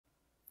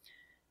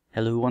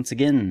Hello once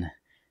again.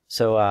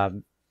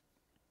 So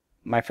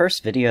my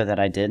first video that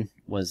I did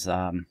was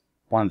one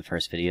of the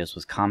first videos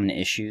was common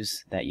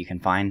issues that you can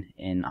find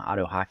in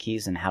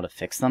AutoHotKeys and how to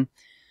fix them.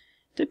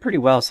 Did pretty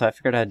well, so I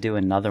figured I'd do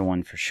another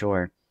one for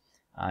sure.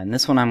 In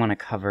this one I'm going to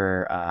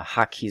cover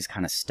hotkeys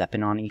kind of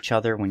stepping on each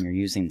other when you're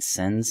using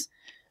sends.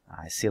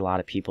 I see a lot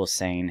of people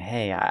saying,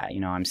 hey,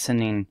 I'm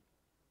sending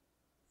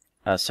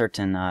a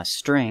certain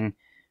string,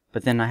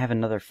 but then I have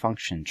another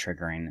function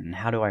triggering, and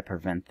how do I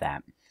prevent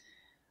that?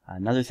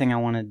 Another thing I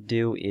want to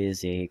do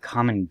is a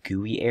common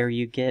GUI error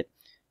you get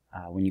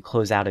when you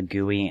close out a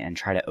GUI and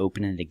try to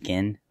open it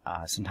again.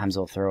 Sometimes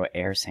it'll throw an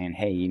error saying,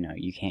 hey,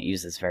 you can't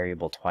use this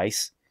variable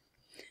twice.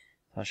 So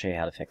I'll show you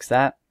how to fix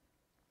that.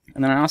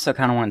 And then I also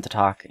kind of wanted to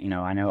talk, I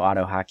know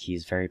AutoHotKey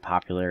is very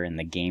popular in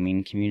the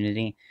gaming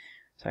community,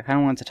 so I kind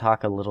of wanted to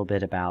talk a little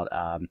bit about,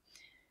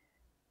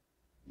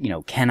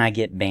 can I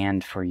get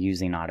banned for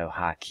using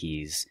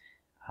AutoHotKeys?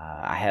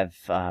 I have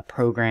a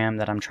program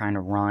that I'm trying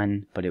to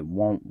run, but it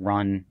won't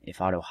run if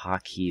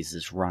AutoHotKeys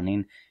is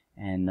running,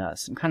 and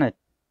some kind of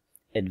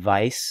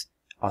advice,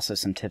 also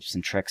some tips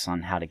and tricks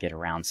on how to get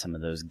around some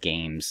of those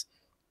games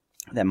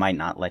that might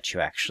not let you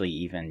actually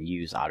even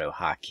use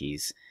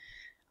AutoHotKeys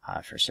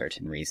for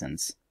certain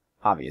reasons.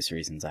 Obvious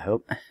reasons, I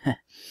hope.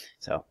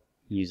 So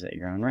use it at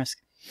your own risk.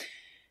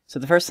 So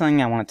the first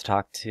thing I wanted to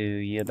talk to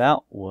you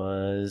about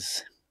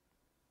was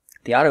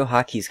the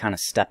AutoHotKeys kind of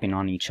stepping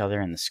on each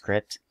other in the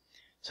script.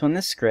 So in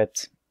this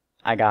script,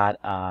 I got,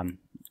 I'm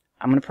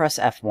going to press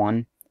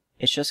F1.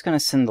 It's just going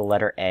to send the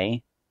letter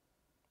A,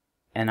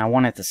 and I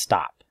want it to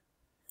stop.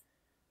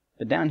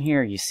 But down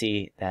here you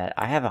see that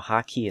I have a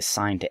hotkey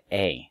assigned to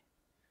A.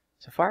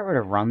 So if I were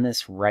to run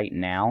this right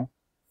now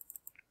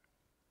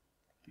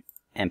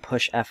and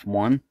push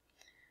F1,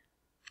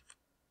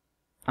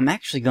 I'm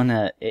actually going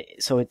to,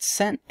 so it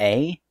sent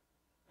A,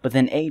 but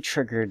then A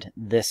triggered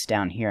this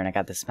down here and I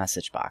got this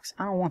message box.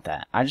 I don't want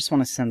that. I just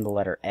want to send the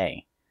letter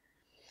A.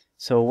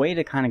 So a way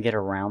to kind of get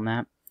around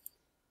that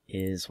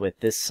is with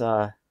this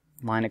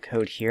line of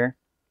code here.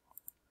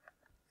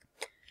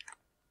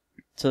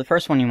 So the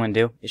first one you want to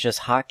do is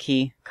just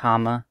hotkey,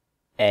 comma,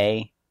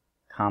 A,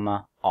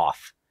 comma,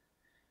 off.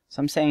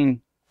 So I'm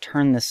saying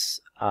turn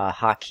this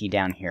hotkey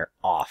down here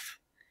off.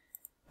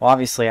 Well,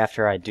 obviously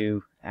after I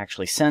do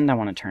actually send, I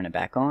want to turn it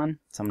back on.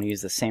 So I'm going to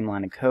use the same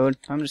line of code.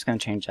 So I'm just going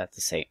to change that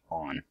to say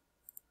on.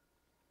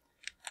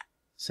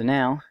 So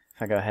now,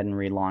 if I go ahead and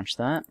relaunch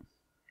that,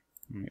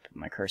 let me put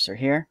my cursor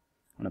here.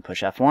 I'm going to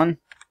push F1,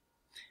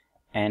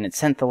 and it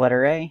sent the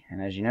letter A,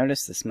 and as you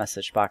notice, this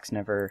message box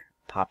never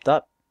popped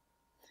up.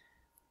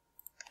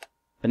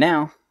 But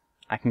now,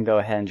 I can go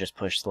ahead and just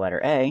push the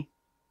letter A,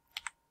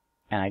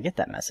 and I get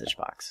that message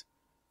box.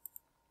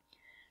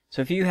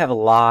 So if you have a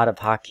lot of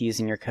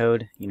hotkeys in your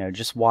code,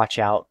 just watch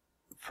out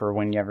for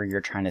whenever you're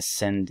trying to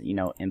send,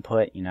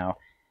 input,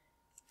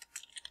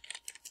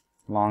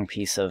 long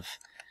piece of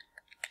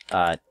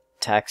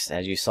text,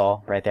 as you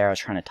saw right there, I was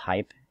trying to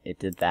type. It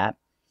did that.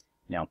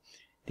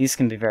 These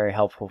can be very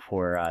helpful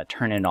for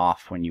turning it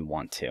off when you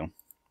want to.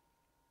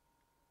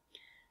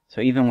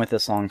 So even with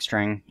this long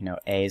string,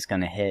 A is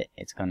going to hit,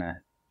 it's going to,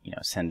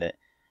 send it.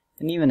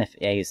 And even if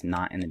A is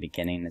not in the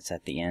beginning, it's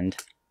at the end,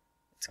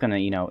 it's going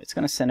to, it's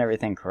going to send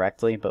everything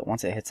correctly, but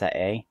once it hits that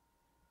A,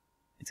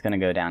 it's going to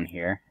go down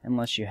here,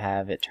 unless you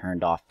have it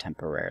turned off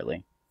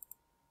temporarily.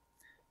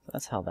 So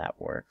that's how that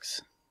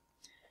works.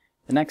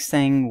 The next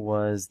thing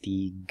was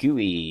the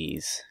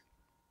GUIs.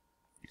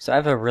 So I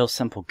have a real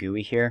simple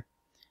GUI here.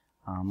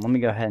 Let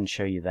me go ahead and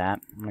show you that.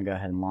 I'm going to go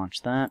ahead and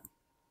launch that.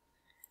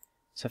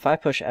 So if I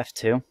push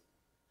F2,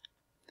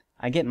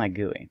 I get my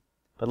GUI.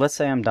 But let's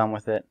say I'm done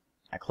with it.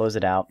 I close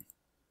it out.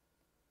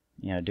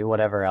 Do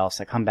whatever else.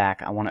 I come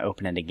back. I want to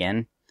open it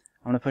again.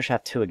 I'm going to push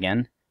F2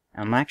 again.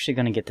 And I'm actually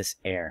going to get this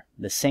error.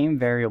 The same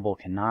variable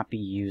cannot be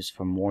used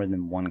for more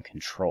than one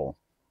control.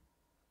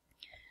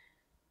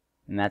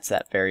 And that's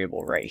that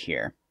variable right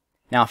here.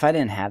 Now if I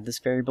didn't have this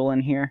variable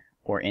in here,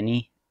 or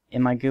any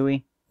in my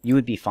GUI, you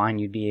would be fine.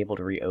 You'd be able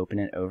to reopen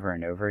it over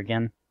and over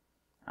again.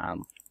 Let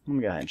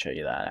me go ahead and show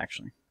you that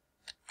actually.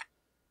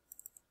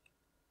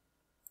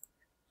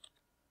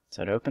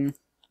 So to open,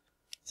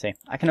 see,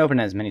 I can open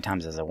it as many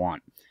times as I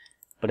want.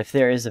 But if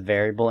there is a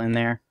variable in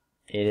there,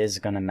 it is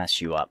going to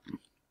mess you up.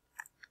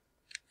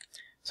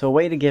 So a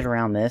way to get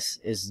around this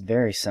is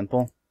very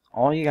simple.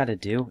 All you got to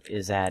do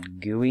is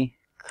add GUI,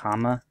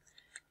 comma,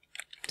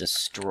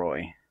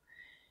 destroy.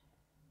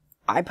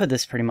 I put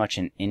this pretty much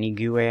in any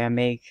GUI I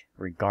make,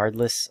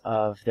 regardless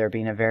of there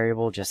being a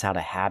variable, just out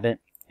of habit,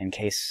 in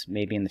case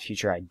maybe in the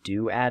future I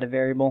do add a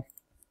variable.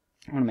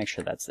 I want to make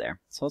sure that's there.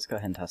 So let's go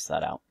ahead and test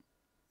that out.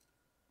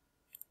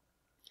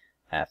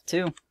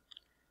 F2,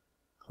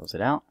 close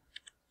it out,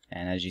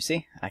 and as you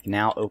see, I can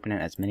now open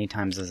it as many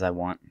times as I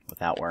want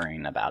without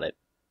worrying about it.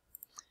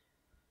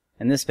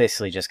 And this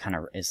basically just kind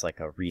of is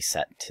like a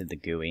reset to the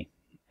GUI,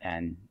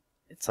 and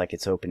it's like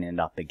it's opening it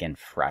up again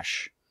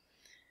fresh.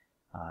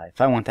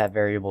 If I want that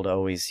variable to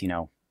always,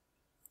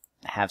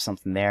 have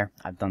something there,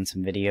 I've done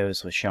some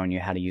videos with showing you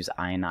how to use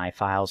INI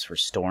files for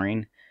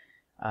storing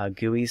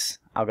GUIs.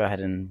 I'll go ahead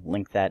and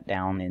link that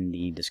down in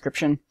the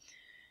description.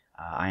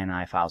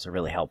 INI files are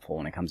really helpful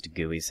when it comes to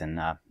GUIs and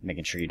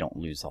making sure you don't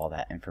lose all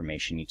that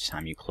information each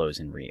time you close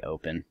and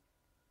reopen.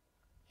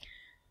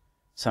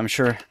 So I'm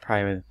sure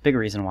probably a big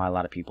reason why a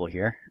lot of people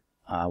here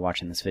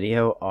watching this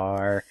video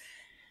are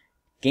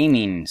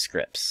gaming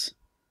scripts.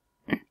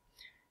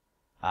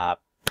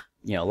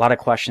 You know, a lot of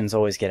questions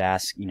always get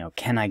asked, you know,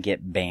 can I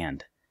get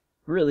banned?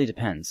 Really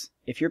depends.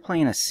 If you're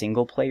playing a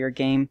single player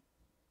game,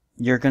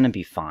 you're going to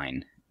be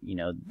fine. You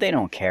know, they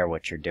don't care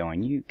what you're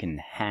doing. You can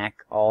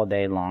hack all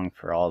day long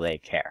for all they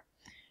care.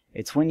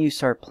 It's when you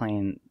start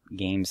playing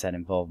games that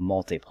involve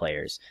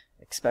multiplayers,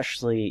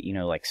 especially, you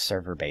know, like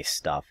server-based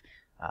stuff,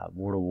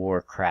 World of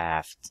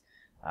Warcraft,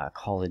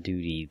 Call of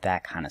Duty,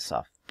 that kind of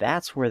stuff.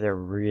 That's where they're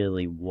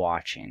really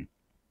watching.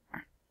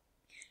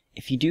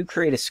 If you do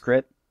create a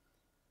script,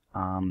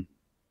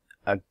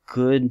 a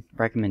good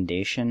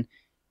recommendation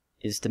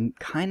is to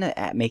kind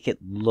of make it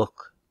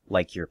look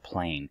like you're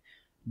playing.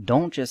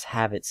 Don't just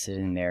have it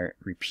sitting there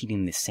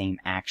repeating the same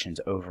actions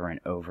over and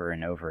over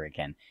and over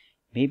again.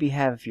 Maybe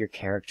have your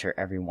character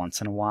every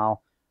once in a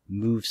while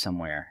move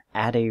somewhere.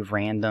 Add a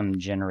random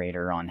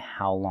generator on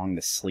how long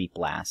the sleep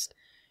lasts.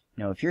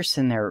 You know, if you're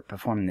sitting there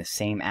performing the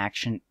same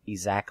action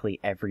exactly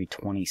every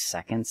 20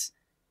 seconds,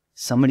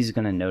 somebody's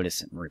going to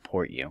notice it and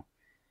report you.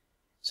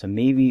 So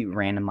maybe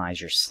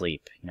randomize your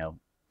sleep. You know,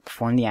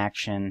 perform the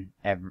action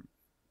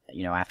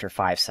after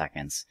 5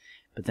 seconds,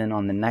 but then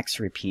on the next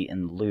repeat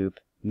in the loop,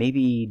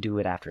 maybe do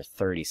it after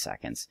 30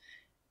 seconds.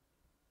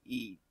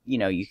 You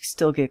know, you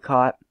still get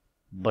caught,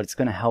 but it's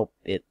going to help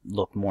it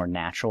look more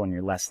natural and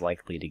you're less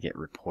likely to get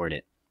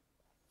reported.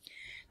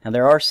 Now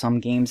there are some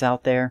games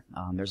out there,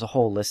 there's a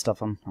whole list of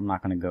them, I'm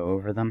not going to go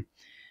over them,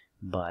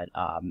 but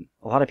a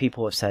lot of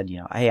people have said, you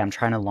know, hey, I'm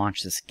trying to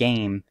launch this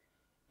game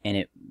and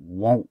it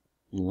won't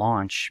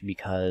launch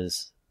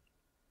because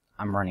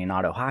I'm running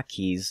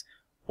AutoHotkeys,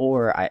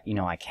 or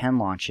I can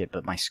launch it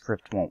but my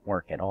script won't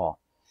work at all.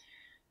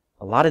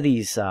 A lot of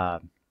these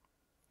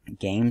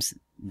games,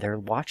 they're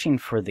watching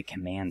for the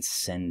command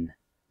send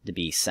to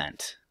be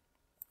sent.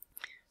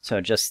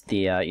 So just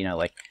the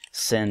like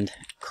send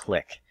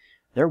click,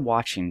 they're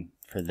watching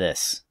for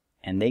this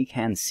and they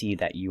can see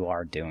that you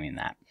are doing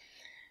that.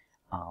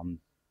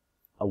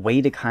 A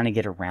way to kind of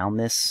get around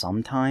this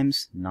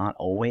sometimes, not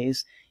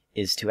always,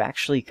 is to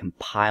actually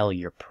compile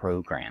your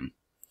program.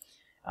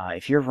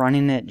 If you're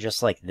running it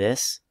just like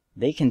this,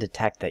 they can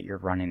detect that you're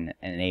running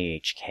an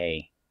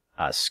AHK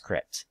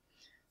script.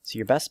 So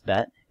your best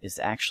bet is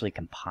to actually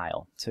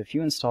compile. So if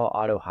you install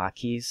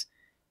AutoHotkeys,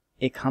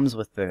 it comes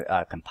with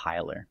the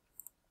compiler.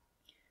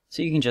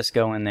 So you can just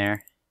go in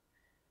there,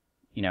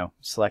 you know,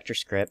 select your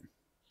script.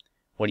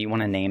 What do you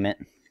want to name it?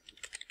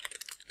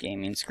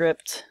 Gaming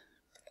script.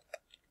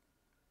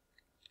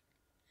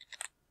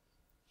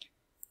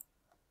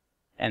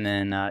 And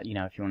then, you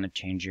know, if you want to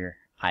change your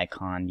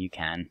icon, you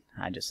can.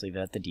 I just leave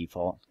it at the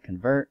default.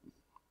 Convert.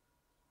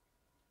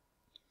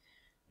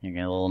 You're going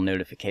to get a little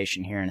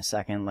notification here in a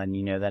second letting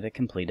you know that it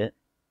completed.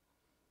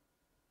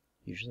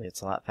 Usually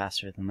it's a lot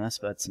faster than this,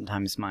 but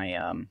sometimes my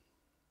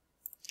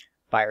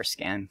virus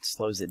scan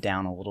slows it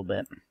down a little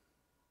bit.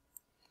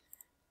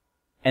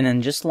 And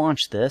then just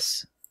launch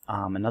this.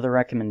 Another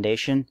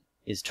recommendation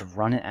is to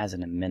run it as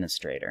an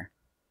administrator.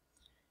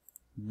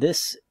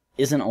 This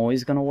isn't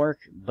always going to work,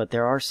 but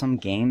there are some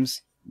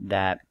games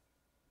that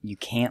you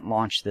can't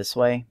launch this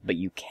way, but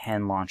you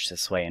can launch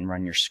this way and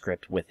run your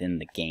script within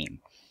the game.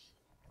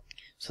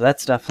 So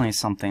that's definitely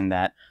something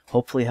that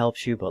hopefully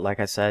helps you, but like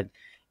I said,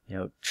 you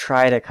know,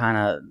 try to kind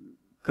of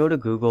go to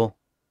Google,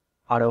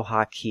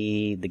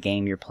 AutoHotKey, the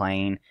game you're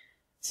playing,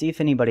 see if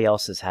anybody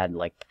else has had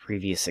like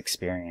previous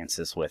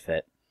experiences with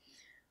it.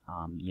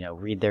 You know,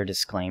 read their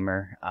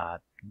disclaimer. A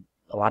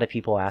lot of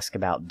people ask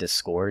about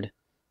Discord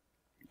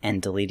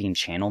and deleting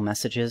channel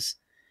messages.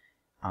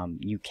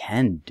 You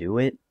can do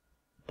it,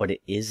 but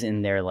it is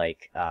in their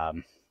like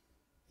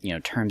you know,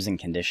 terms and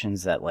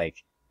conditions that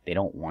like they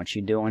don't want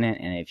you doing it,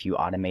 and if you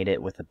automate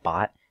it with a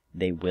bot,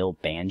 they will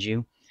ban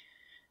you.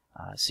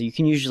 So you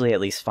can usually at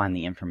least find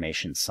the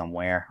information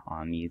somewhere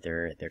on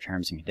either their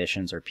terms and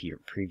conditions or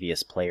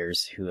previous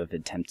players who have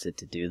attempted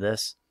to do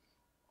this.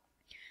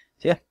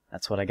 So yeah,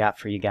 that's what I got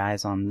for you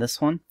guys on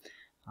this one.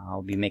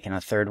 I'll be making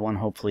a third one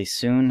hopefully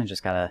soon. I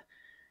just gotta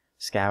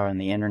scour on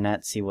the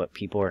internet, see what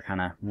people are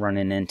kind of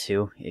running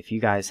into. If you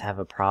guys have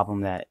a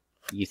problem that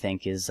you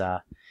think is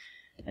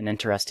an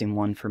interesting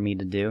one for me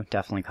to do,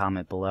 definitely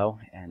comment below,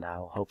 and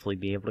I'll hopefully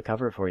be able to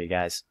cover it for you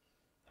guys.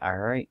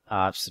 Alright,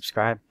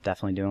 subscribe,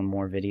 definitely doing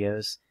more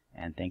videos,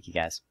 and thank you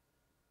guys.